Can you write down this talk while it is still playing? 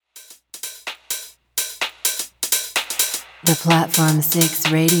The Platform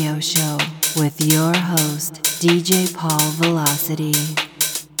 6 radio show with your host, DJ Paul Velocity.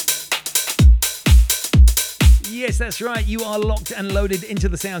 Yes, that's right. You are locked and loaded into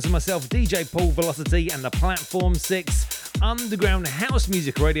the sounds of myself, DJ Paul Velocity, and the Platform 6 underground house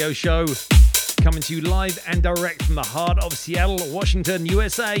music radio show, coming to you live and direct from the heart of Seattle, Washington,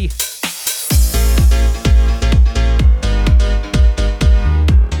 USA.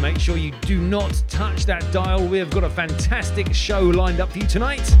 Make sure you do not touch that dial. We have got a fantastic show lined up for you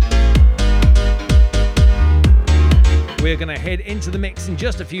tonight. We're going to head into the mix in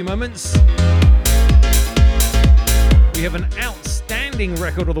just a few moments. We have an outstanding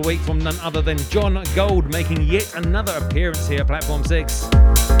record of the week from none other than John Gold, making yet another appearance here at Platform 6.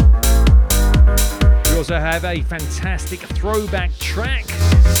 We also have a fantastic throwback track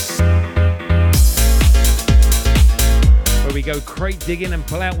where we go crate digging and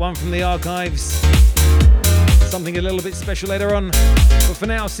pull out one from the archives. Something a little bit special later on. But for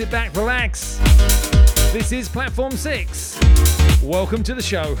now, sit back, relax. This is Platform 6. Welcome to the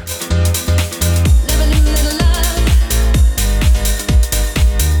show.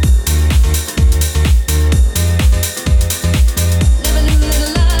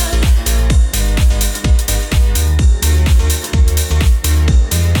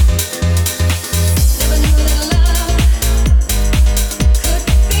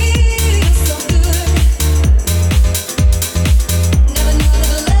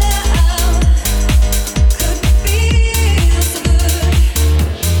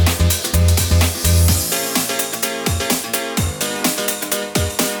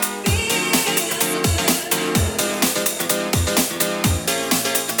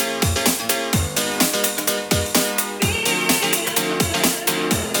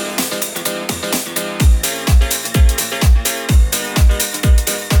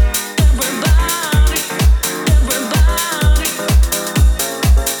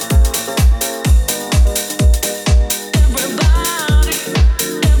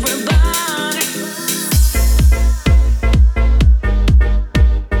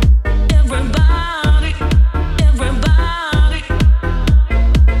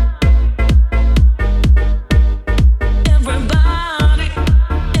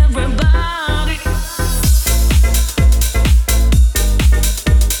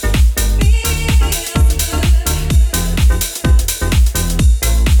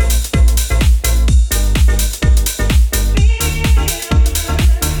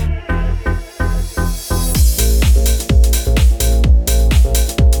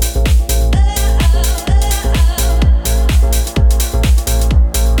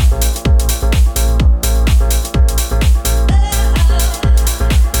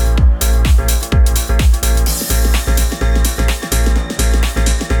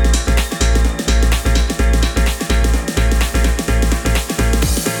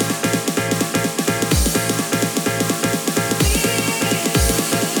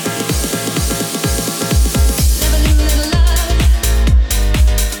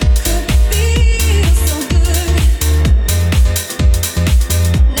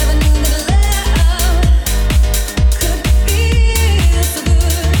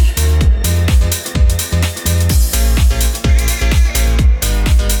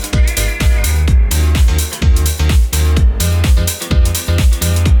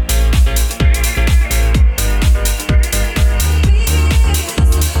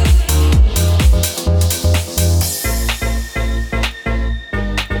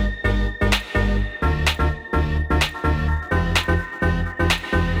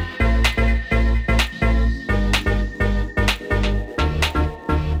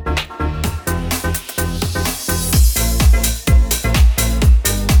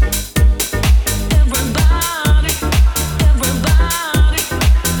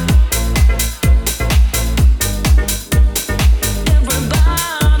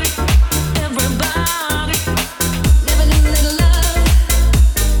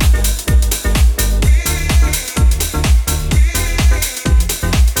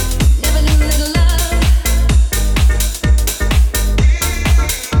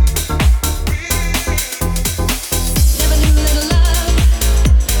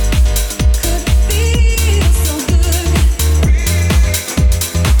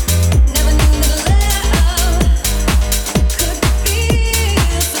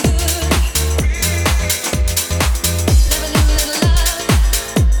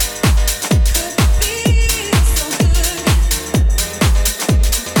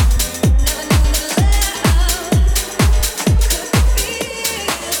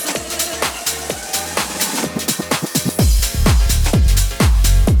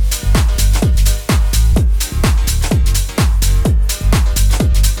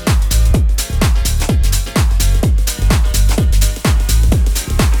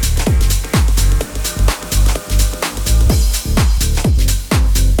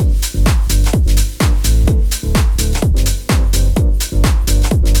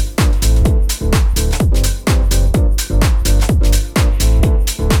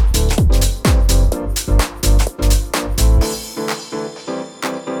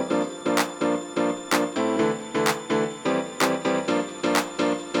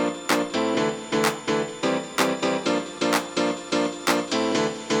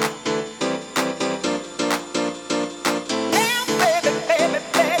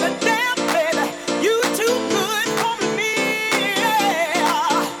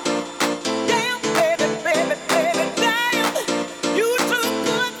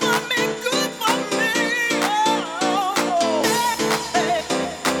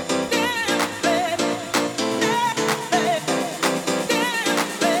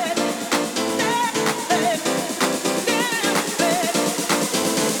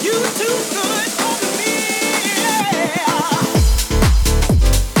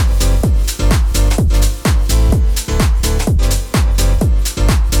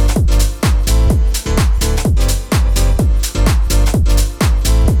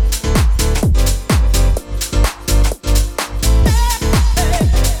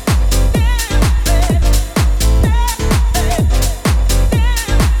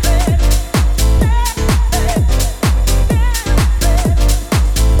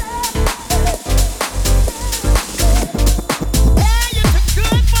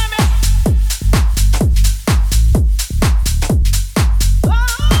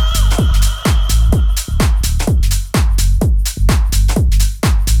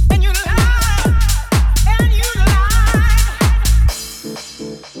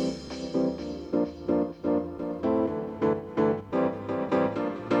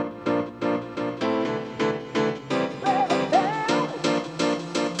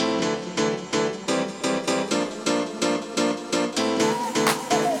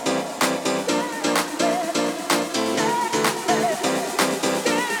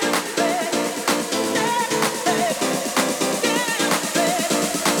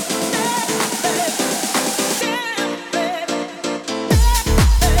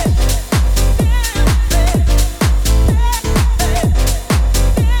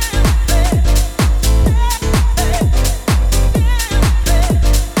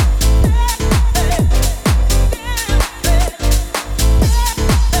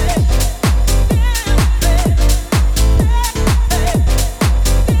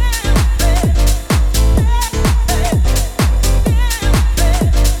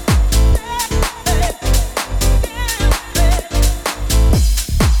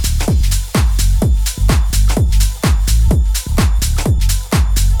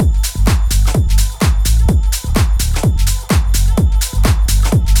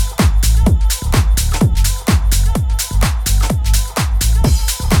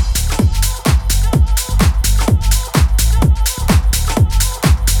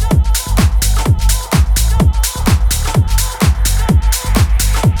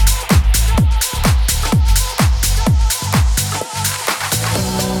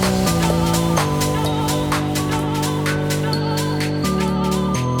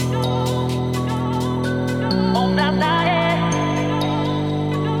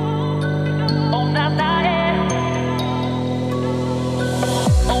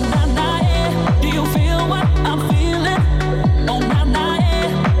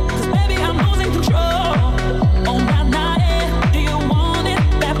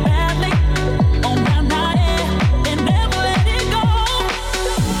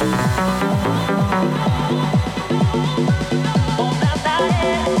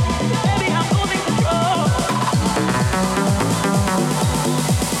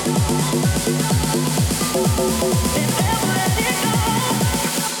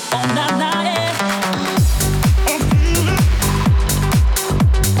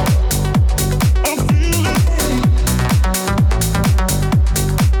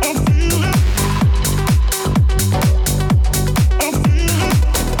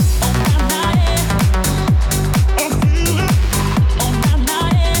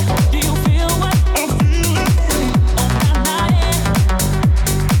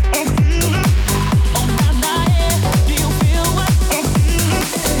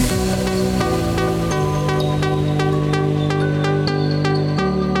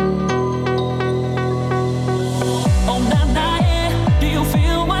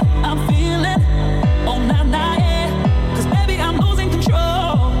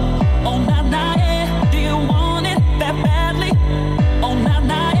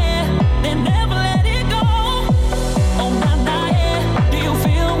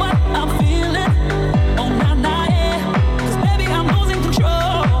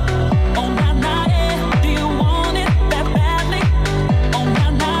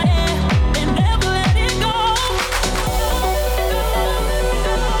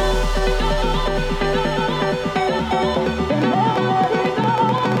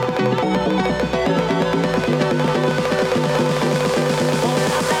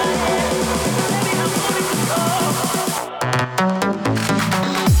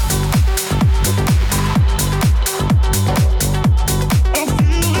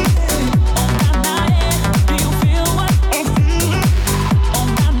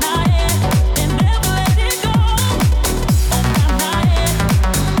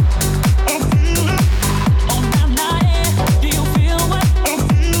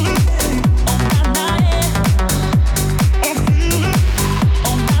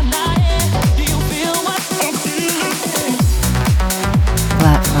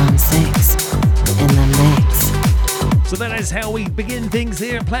 How we begin things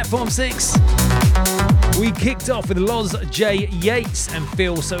here at Platform 6. We kicked off with Loz J. Yates and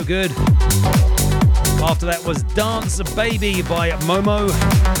Feel So Good. After that was Dance Baby by Momo.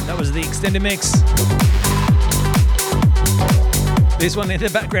 That was the extended mix. This one in the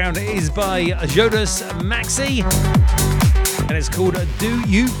background is by Jodas Maxi and it's called Do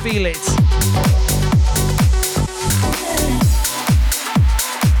You Feel It?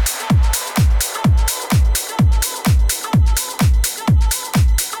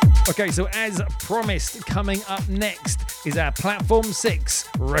 Okay, so as promised, coming up next is our Platform 6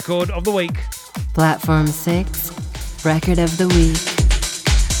 Record of the Week. Platform 6 Record of the Week.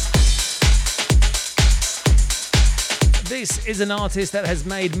 This is an artist that has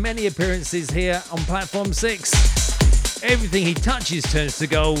made many appearances here on Platform 6. Everything he touches turns to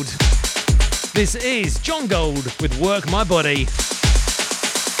gold. This is John Gold with Work My Body.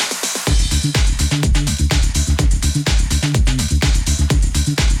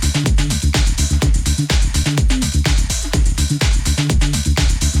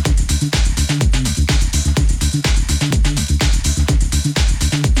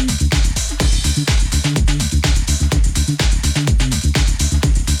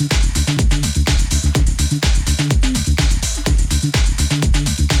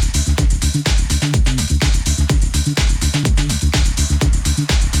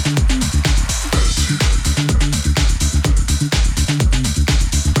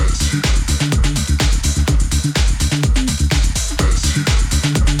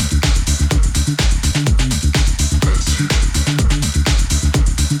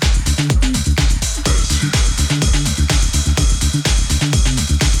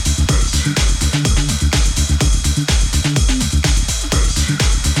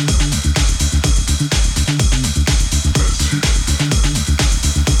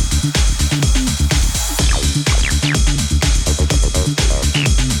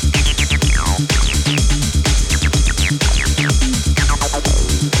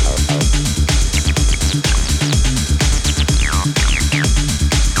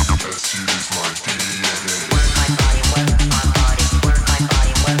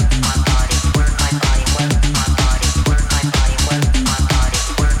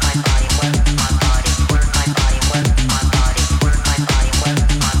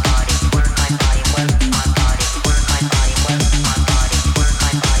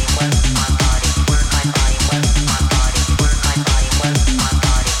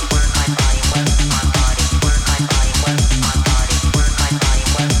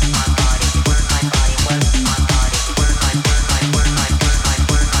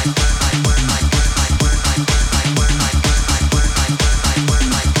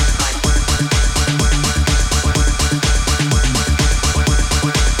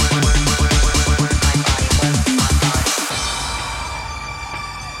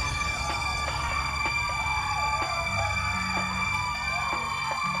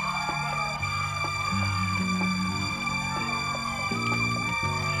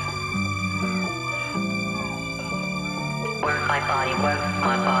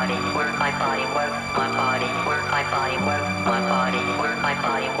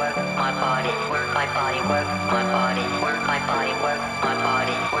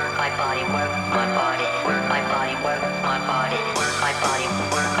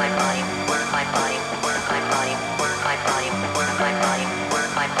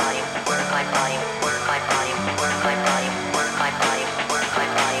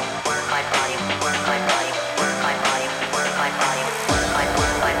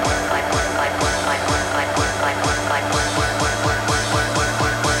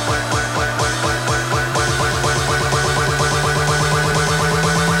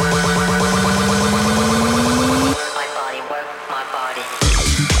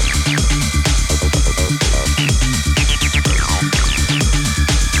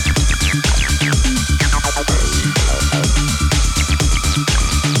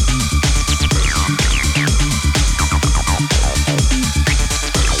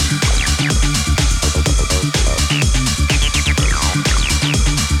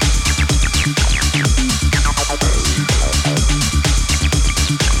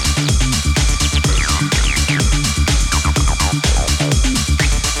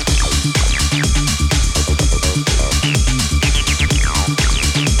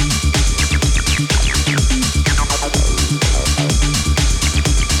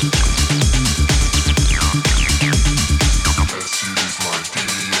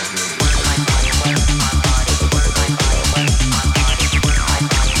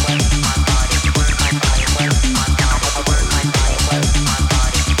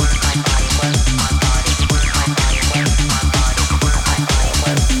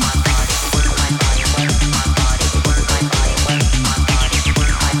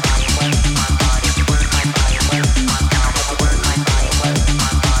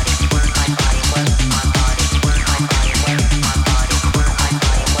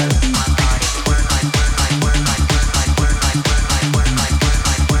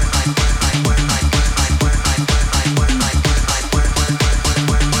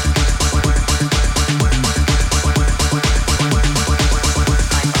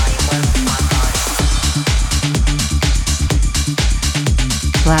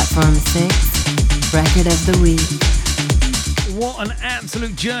 Platform 6, Record of the Week. What an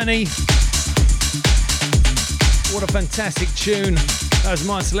absolute journey. What a fantastic tune. That was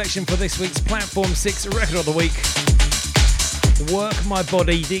my selection for this week's Platform 6 Record of the Week. Work My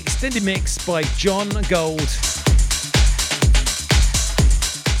Body, the extended mix by John Gold.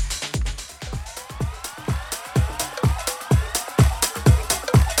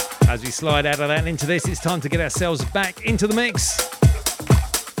 As we slide out of that and into this, it's time to get ourselves back into the mix.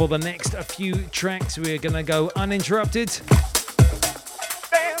 For the next few tracks, we're going to go uninterrupted.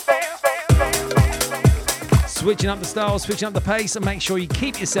 Switching up the style, switching up the pace, and make sure you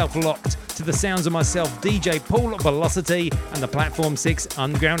keep yourself locked to the sounds of myself, DJ Paul Velocity, and the Platform 6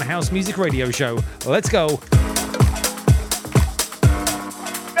 Underground House Music Radio Show. Let's go.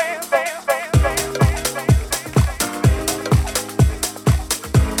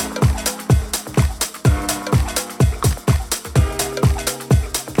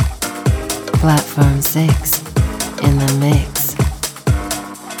 Platform 6 in the mix.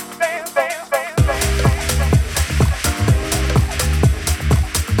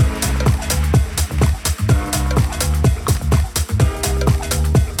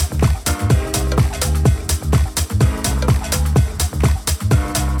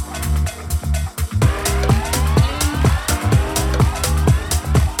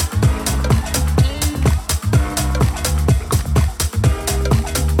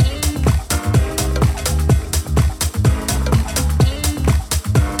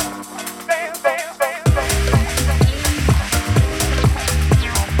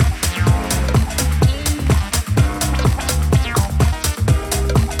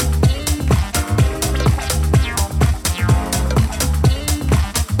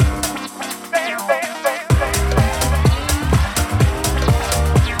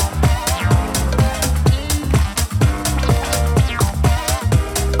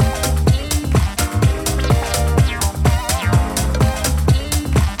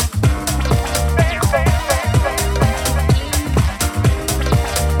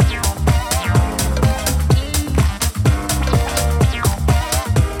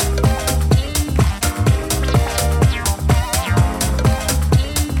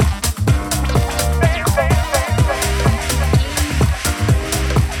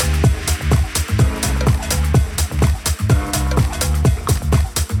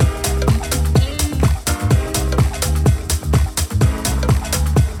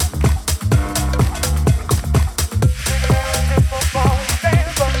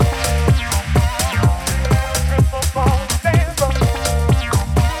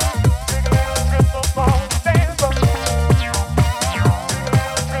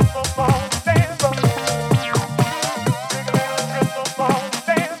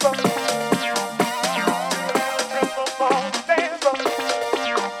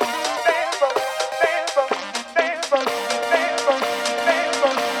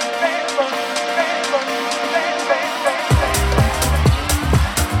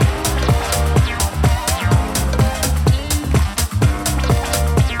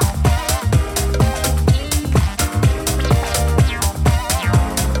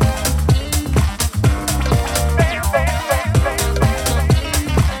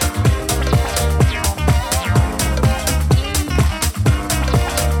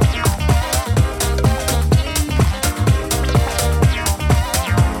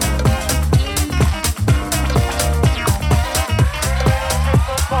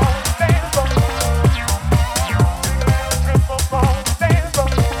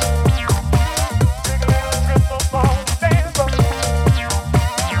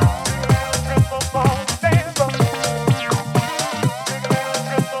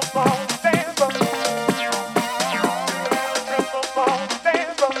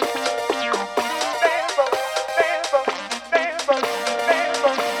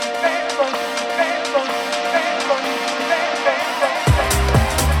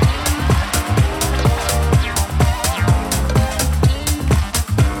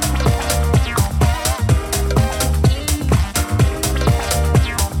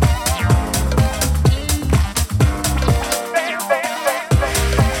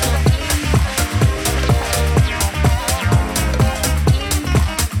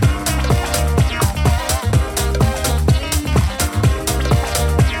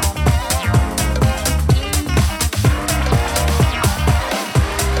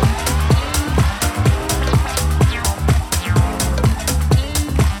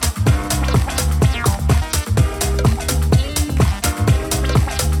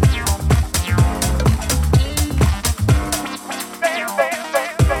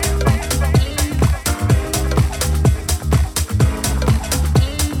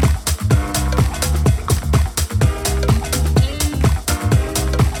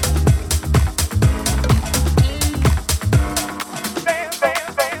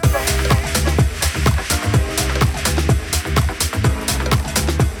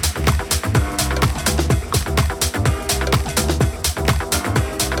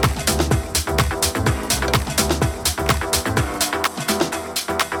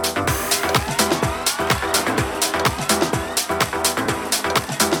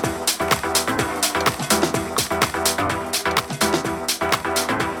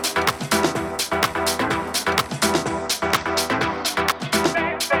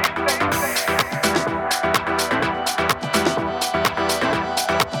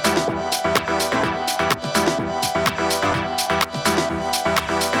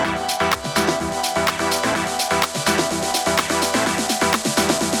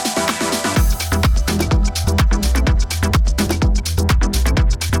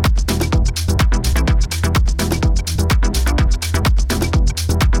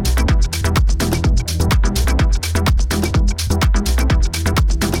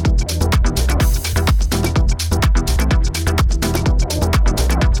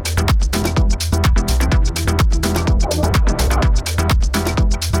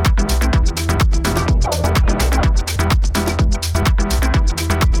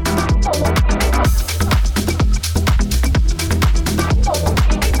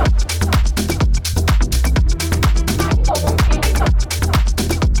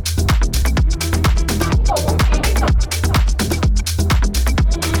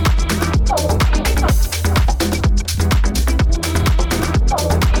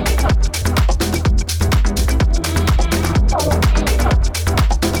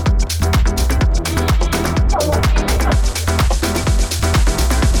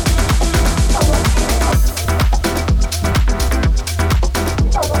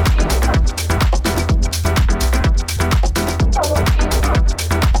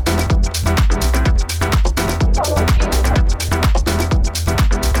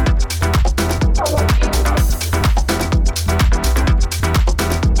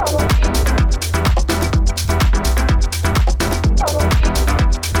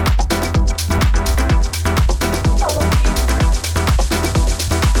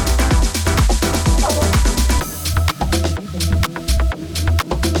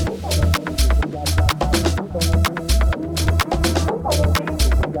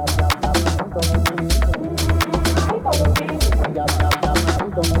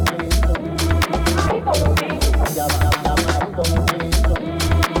 Ahí,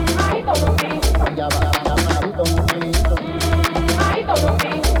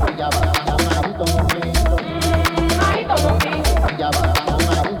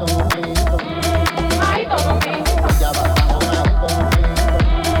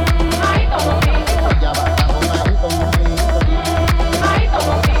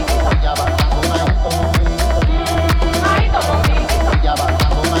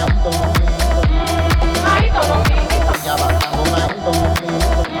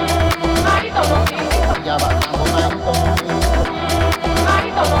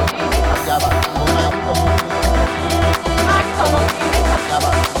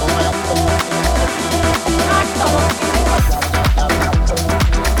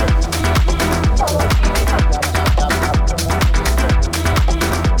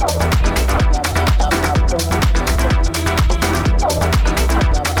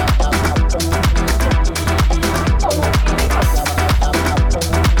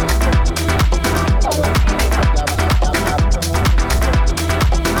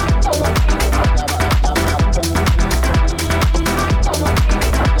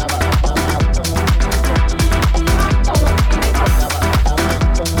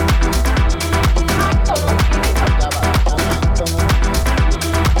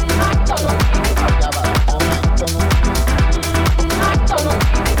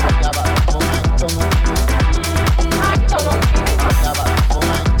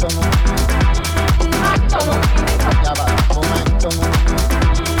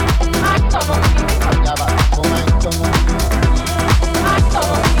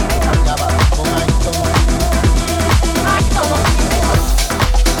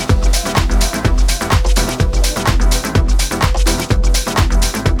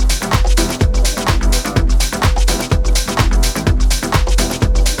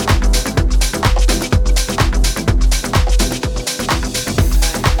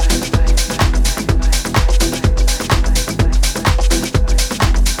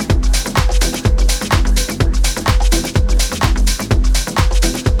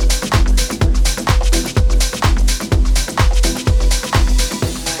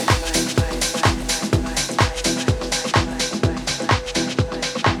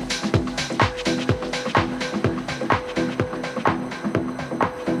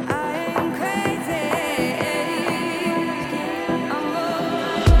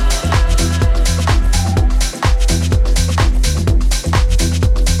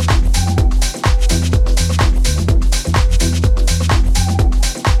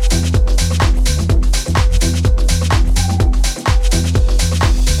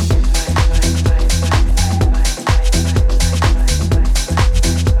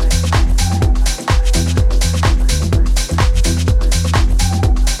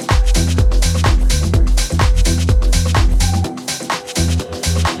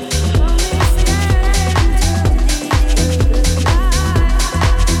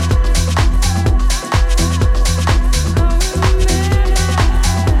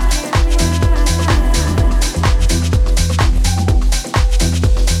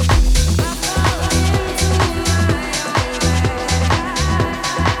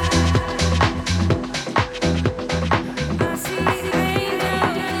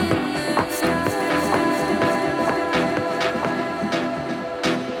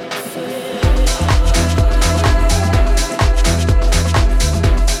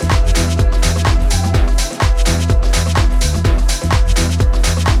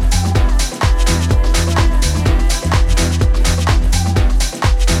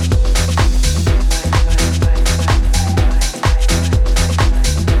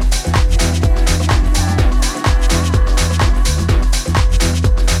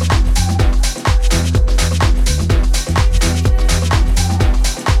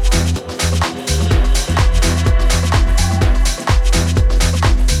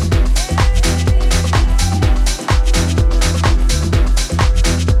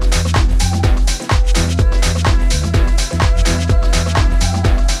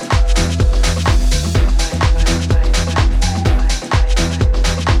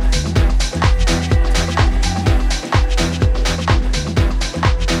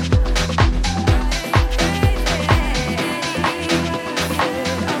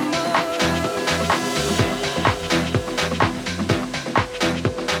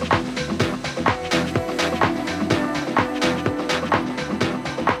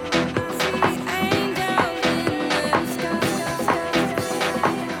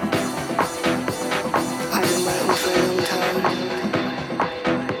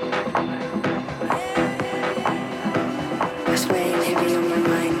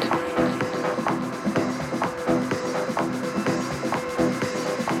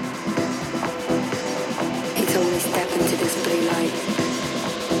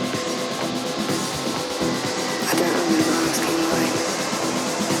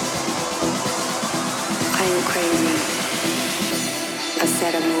 crazy. I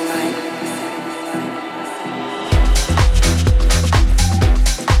said I'm alright.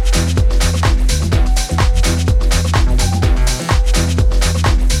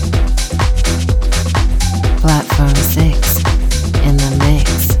 Platform 6 in the mix.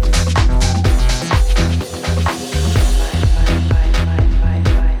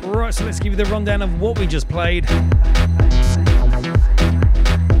 Right, so let's give you the rundown of what we just played.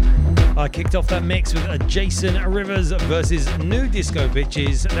 I kicked off that mix with a Jason Rivers versus New Disco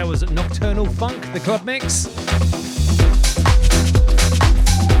Bitches. That was Nocturnal Funk, the club mix.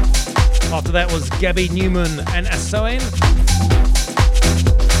 After that was Gabby Newman and Asoen.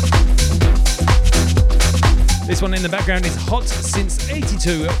 This one in the background is Hot Since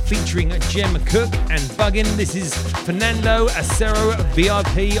 82 featuring Jem Cook and Buggin'. This is Fernando Acero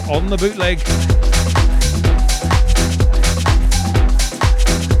VIP on the bootleg.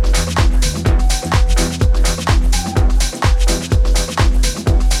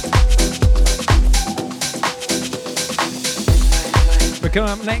 But coming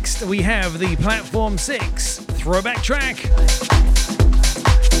up next, we have the Platform 6 throwback track.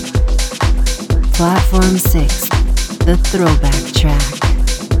 Platform 6, the throwback track.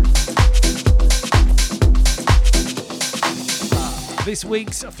 This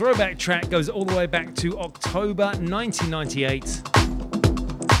week's throwback track goes all the way back to October 1998,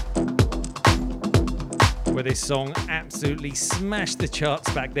 where this song absolutely smashed the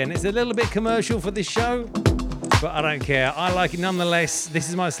charts back then. It's a little bit commercial for this show, but I don't care. I like it nonetheless. This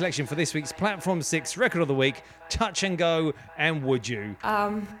is my selection for this week's Platform 6 Record of the Week, Touch and Go and Would You.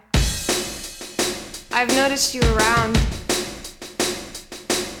 I've noticed you around.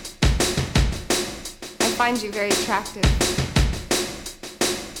 I find you very attractive.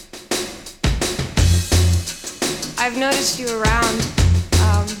 I've noticed you around.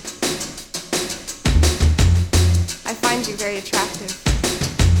 I find you very attractive.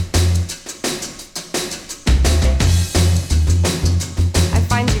 I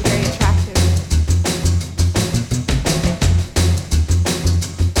find you very attractive.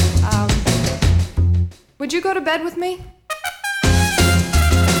 Would you go to bed with me?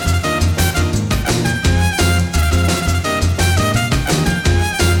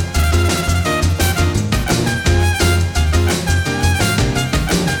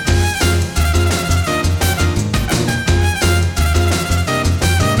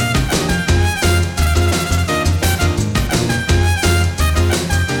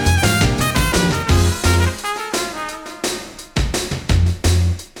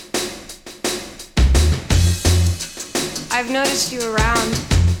 I've noticed you around.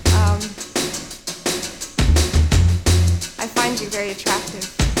 I find you very attractive.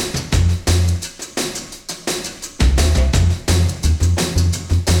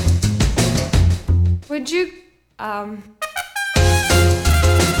 Would you,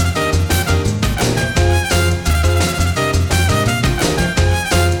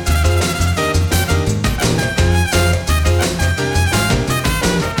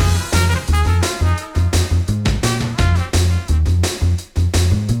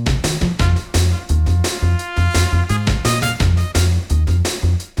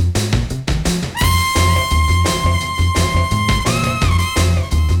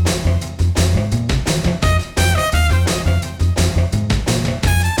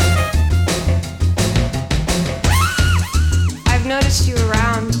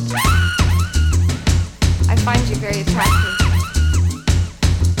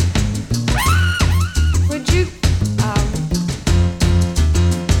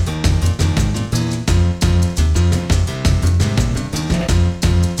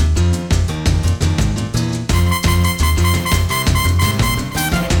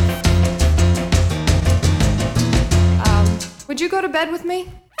 go to bed with me?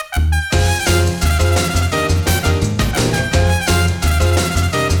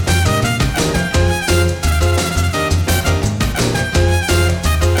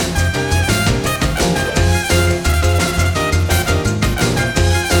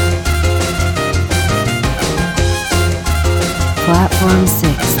 Platform 6,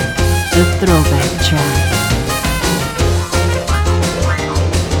 the throwback track.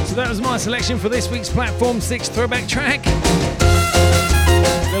 So that was my selection for this week's Platform 6 throwback track.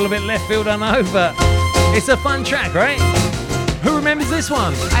 A little bit left field, I know, but it's a fun track, right? Who remembers this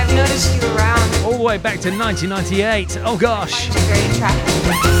one? I've noticed you around. All the way back to 1998. Oh gosh. I find you very attractive.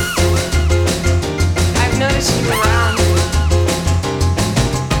 I've noticed you around.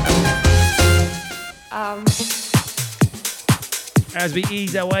 As we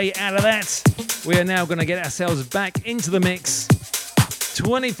ease our way out of that, we are now going to get ourselves back into the mix.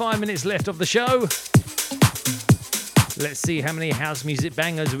 25 minutes left of the show. Let's see how many house music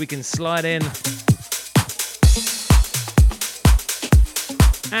bangers we can slide in.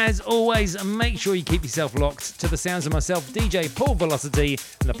 As always, make sure you keep yourself locked to the sounds of myself, DJ Paul Velocity,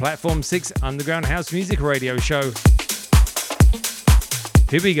 and the Platform 6 Underground House Music Radio Show.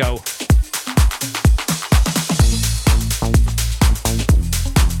 Here we go.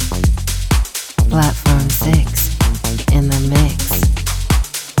 Platform 6 in the mix.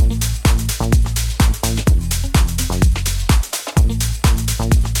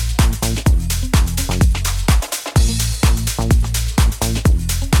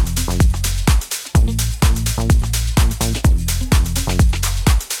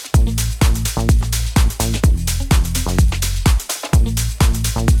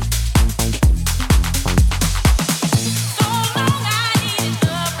 So long I needed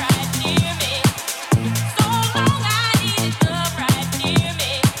love right near me.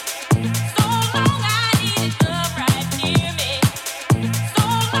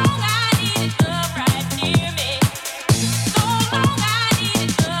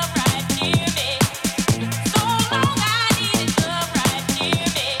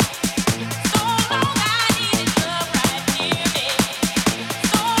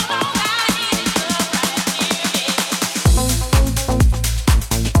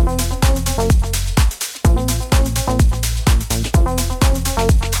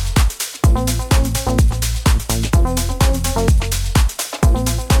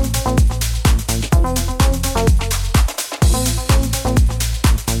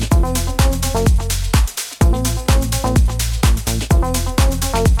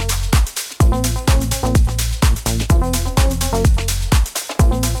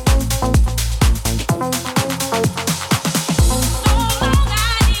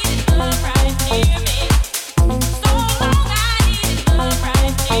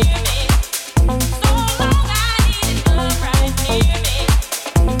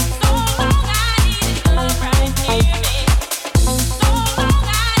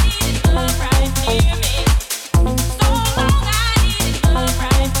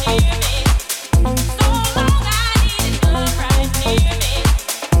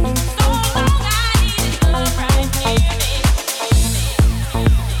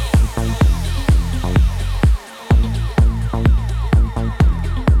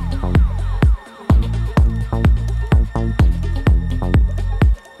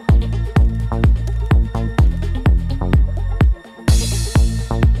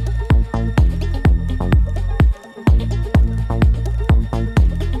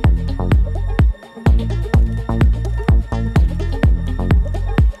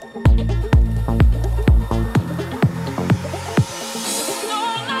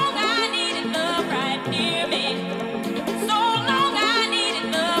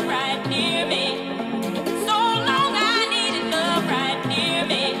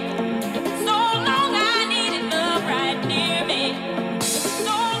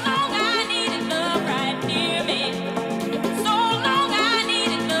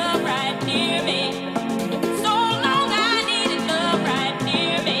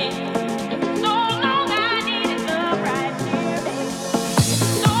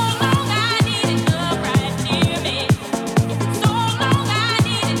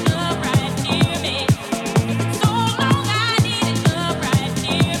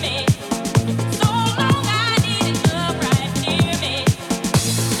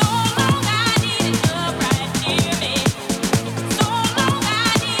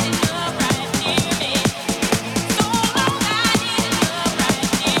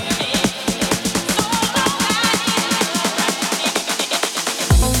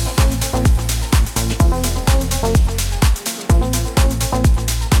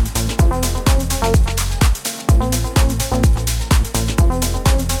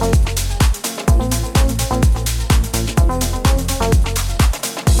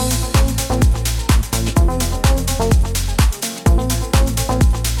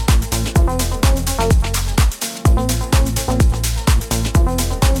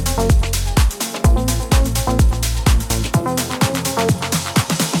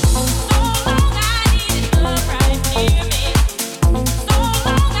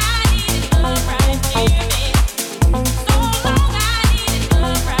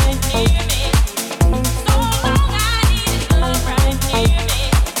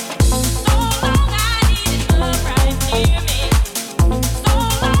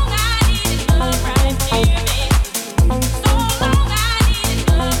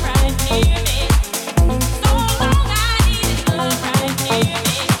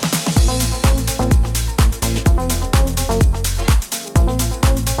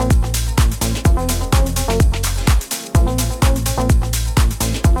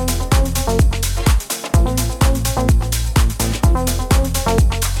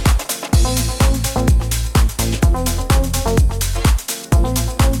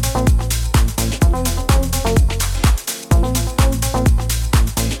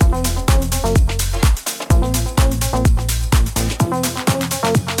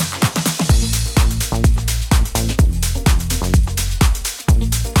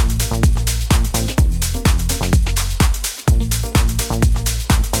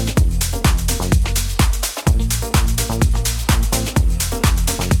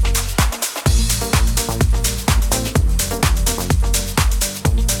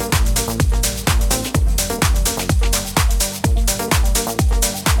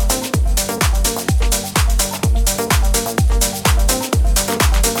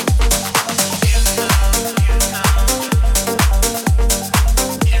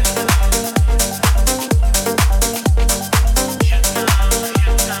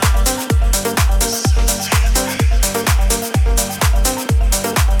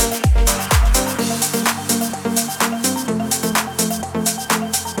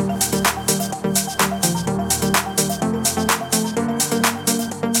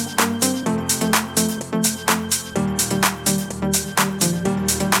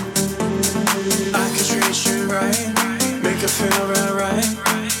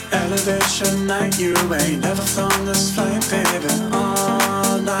 motivation night. You ain't never flown this flight, baby.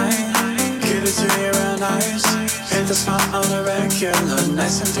 All night, give it to you real nice. Hit the spot on a regular,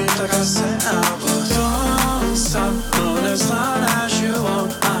 nice and deep like I said I would. Don't stop, move as loud as you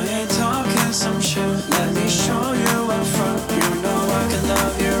want. I ain't talking some shit. Let me show you up front. You know I can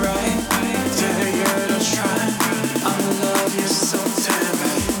love you right. Dare you to try. I'ma love you so damn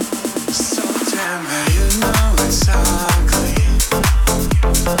bad, so damn bad. You know exactly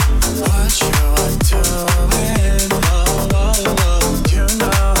what you are doing. Oh, oh, oh. You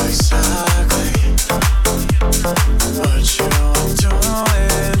know exactly what you are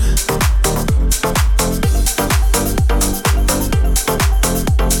doing.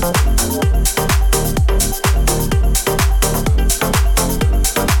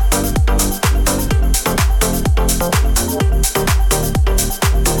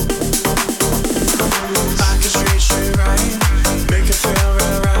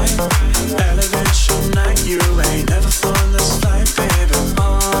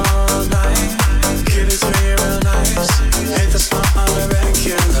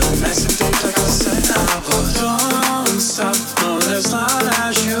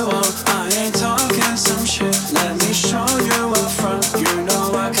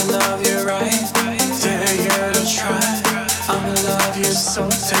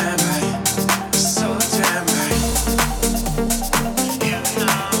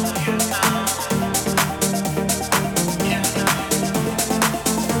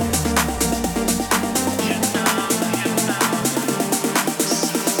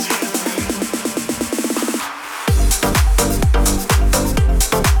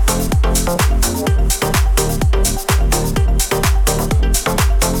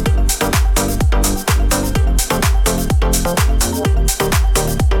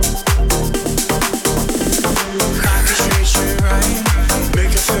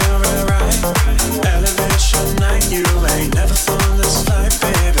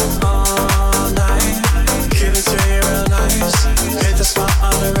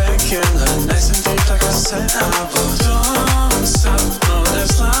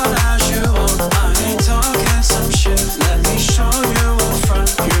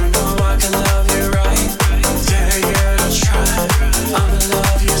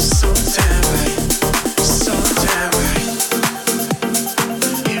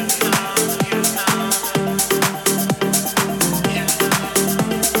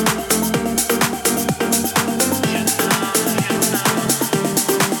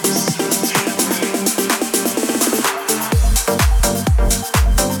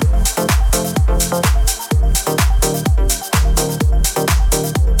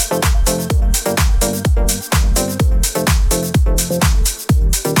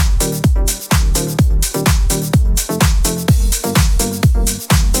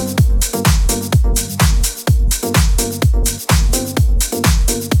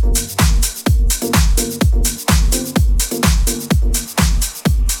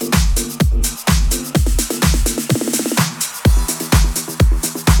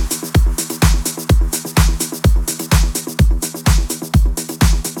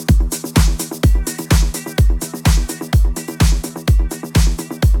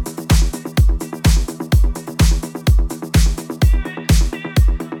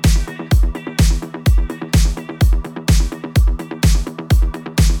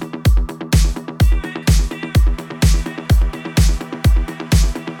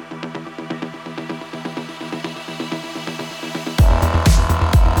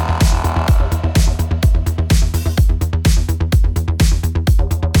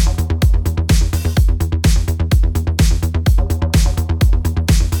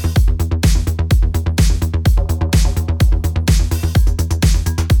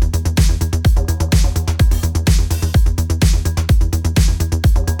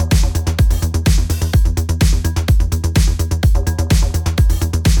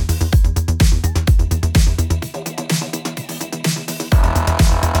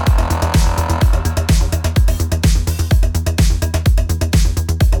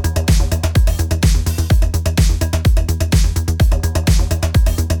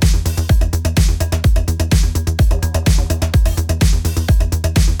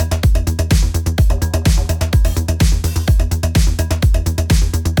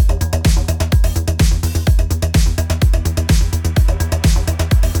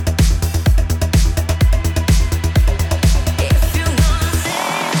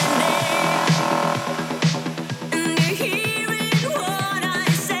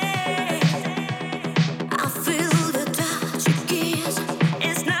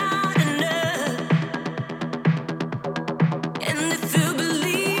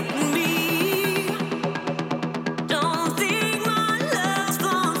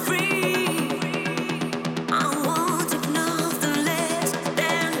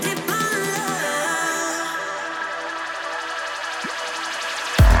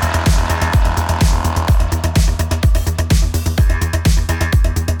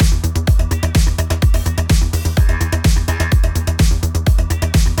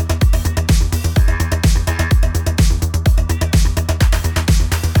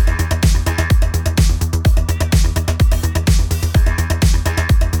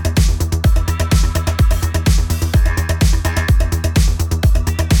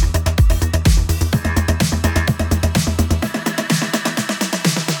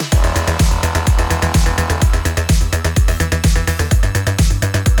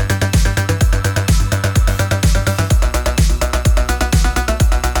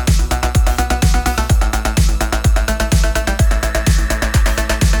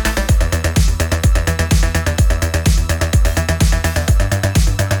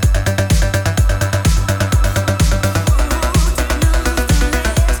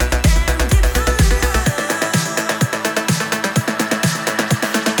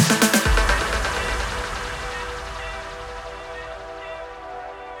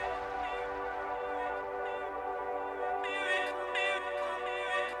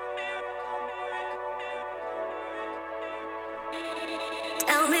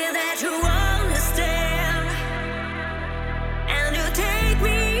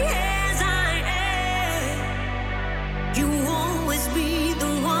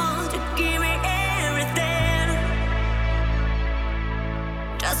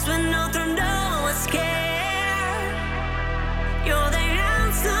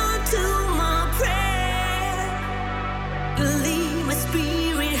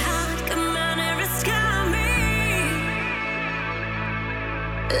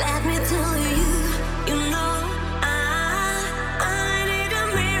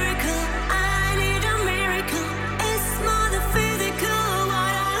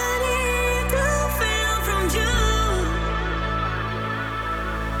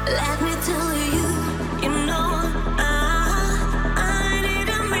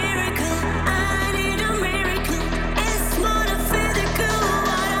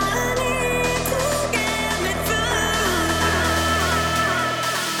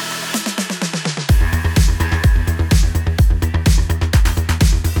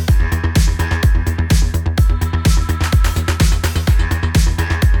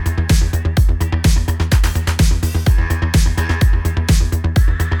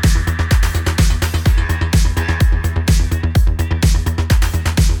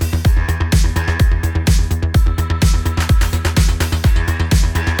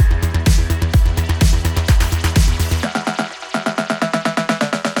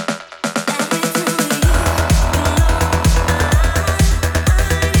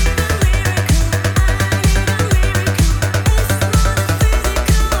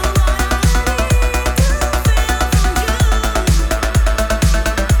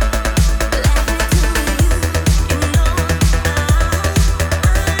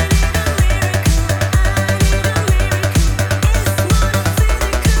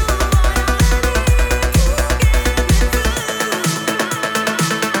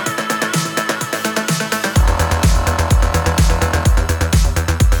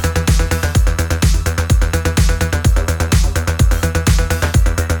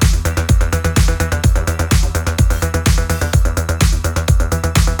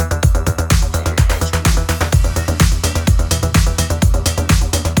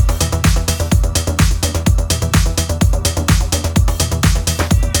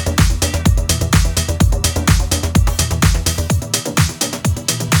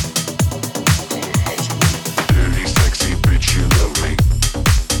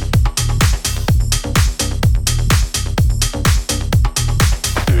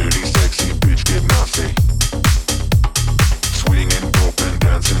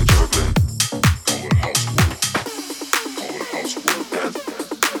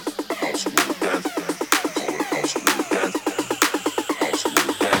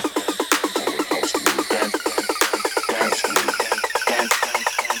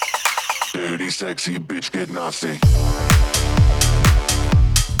 sexy bitch, get nasty.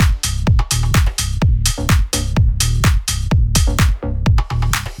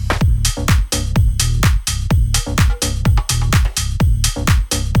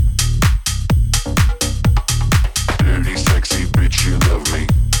 Dirty, sexy bitch, you love me.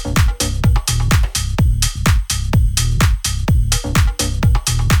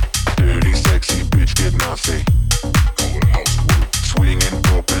 Dirty, sexy bitch, get nasty. Swinging,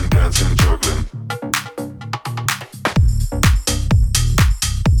 popping, dancing, juggling.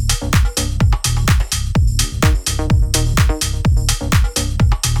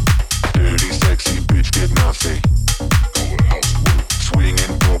 Dirty, sexy bitch, get nasty.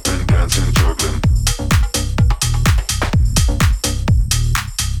 Swinging, popping, dancing, juggling.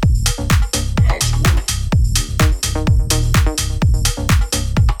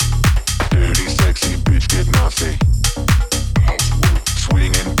 Dirty, sexy bitch, get nasty.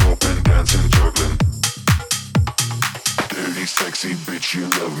 Swinging, popping, dancing, juggling. Dirty, sexy bitch, you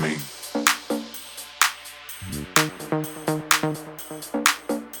love me.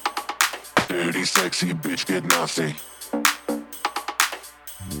 Dirty, sexy bitch, get nasty.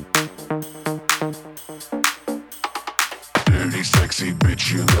 Dirty, sexy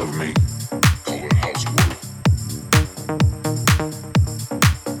bitch, you love me.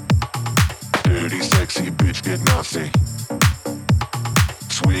 Dirty, sexy bitch, get nasty.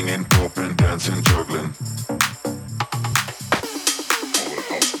 Swinging, popping, dancing, juggling.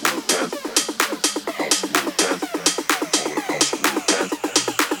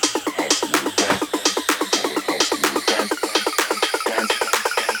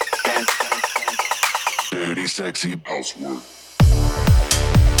 Dirty, sexy housework.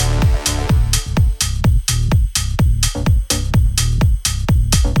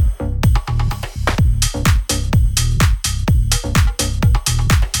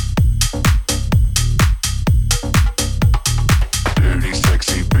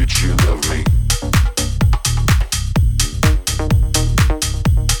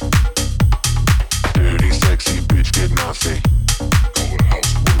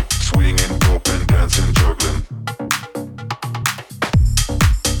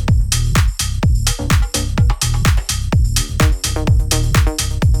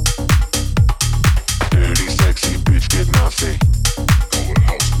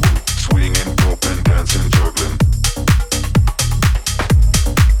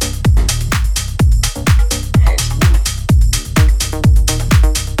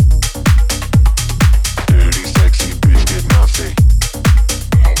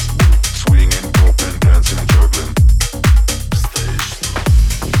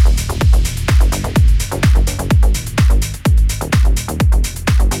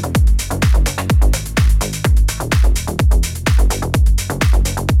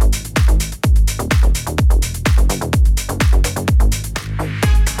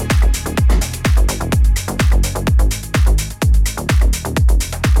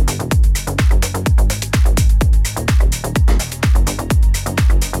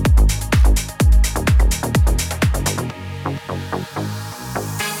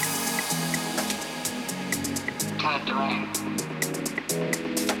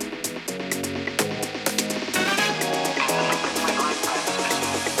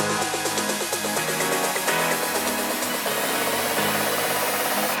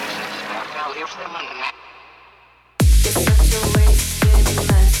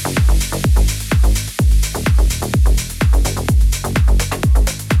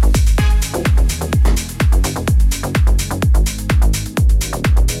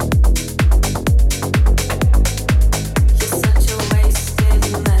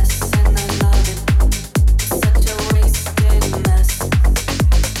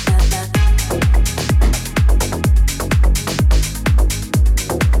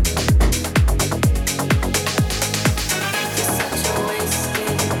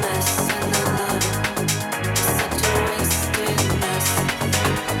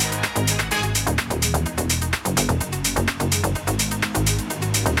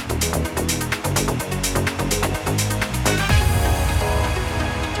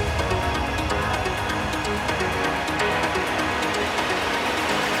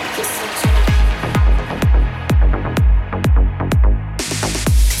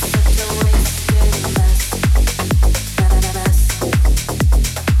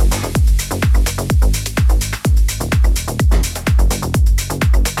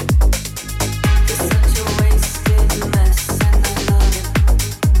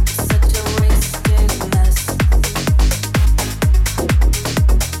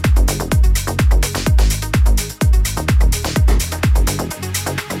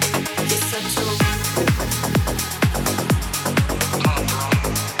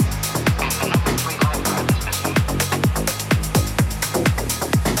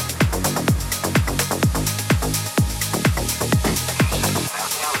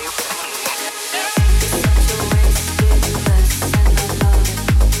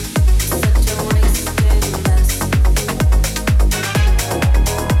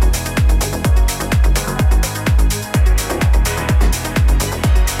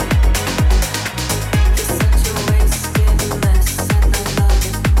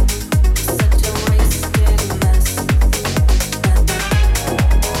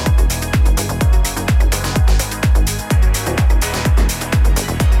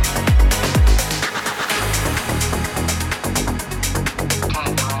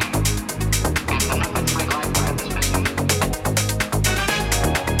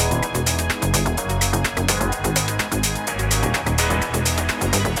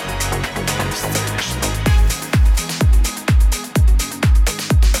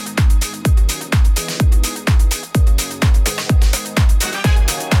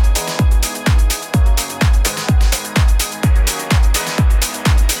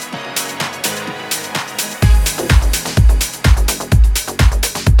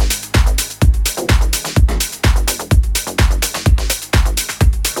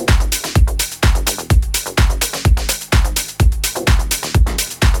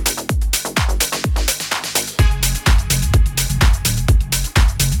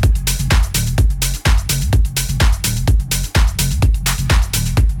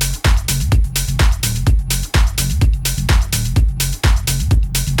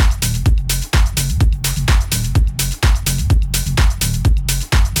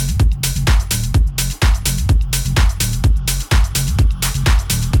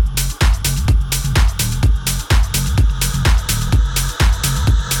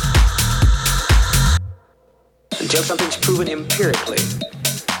 Until something's proven empirically,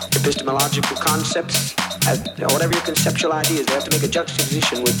 epistemological concepts, whatever your conceptual ideas, they have to make a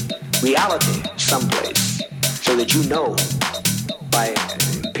juxtaposition with reality someplace so that you know by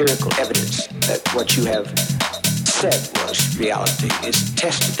empirical evidence that what you have said was reality is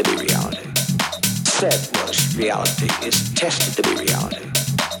tested to be reality. Said was reality is tested to be reality.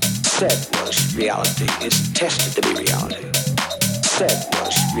 Said was reality is tested to be reality. Said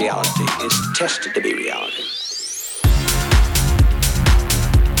was reality is tested to be reality.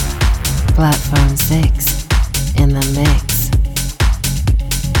 Platform 6 in the mix.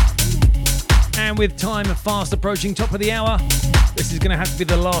 And with time fast approaching top of the hour, this is going to have to be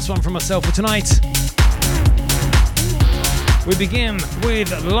the last one from myself for tonight. We begin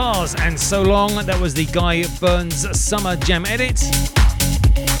with Lars and So Long. That was the Guy Burns Summer Jam edit.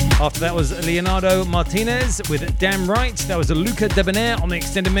 After that was Leonardo Martinez with Damn Right. That was a Luca Debonair on the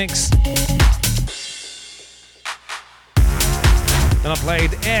extended mix. Then I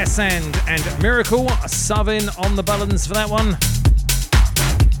played Air Sand and Miracle, Savin on the balance for that one.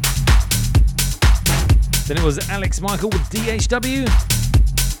 Then it was Alex Michael with DHW.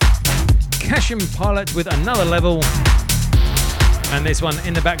 Cashin Pilot with Another Level. And this one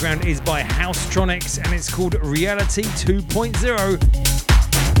in the background is by Housetronics and it's called Reality 2.0.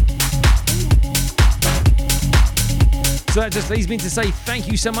 So that just leaves me to say thank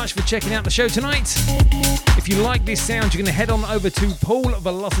you so much for checking out the show tonight. If you like this sound, you're going to head on over to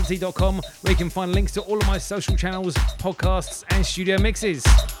paulvelocity.com where you can find links to all of my social channels, podcasts and studio mixes.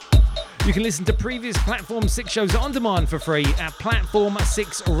 You can listen to previous Platform 6 shows on demand for free at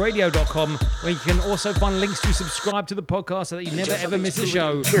platform6radio.com where you can also find links to subscribe to the podcast so that you never ever miss a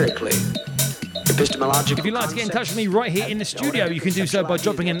show. Empirically. If you'd like to get in touch with me right here in the studio, you can do so by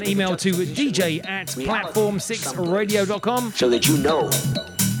dropping an email to dj@platform6radio.com. So that you know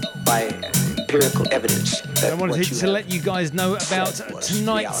by empirical evidence that I wanted to let you guys know about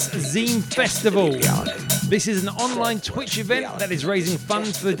tonight's Zine Festival. This is an online Twitch event that is raising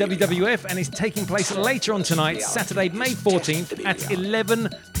funds for the WWF and is taking place later on tonight, Saturday, May 14th at 11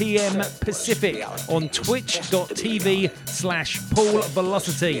 p.m. Pacific on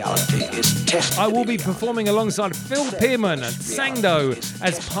twitch.tv/PaulVelocity. I will be performing alongside Phil Pearman at Sangdo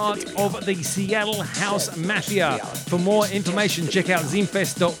as part of the Seattle House Mafia. For more information, check out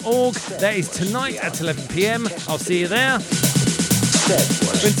zinefest.org. That is tonight at 11 p.m. I'll see you there.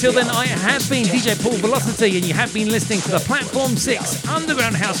 But until then, I have been DJ Paul Velocity, and you have been listening to the Platform 6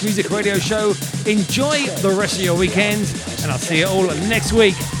 Underground House Music Radio Show. Enjoy the rest of your weekend, and I'll see you all next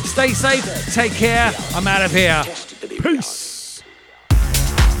week. Stay safe, take care, I'm out of here. Peace.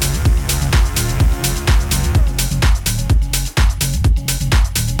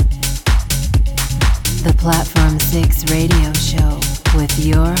 The Platform 6 Radio Show with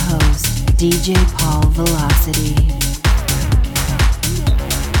your host, DJ Paul Velocity.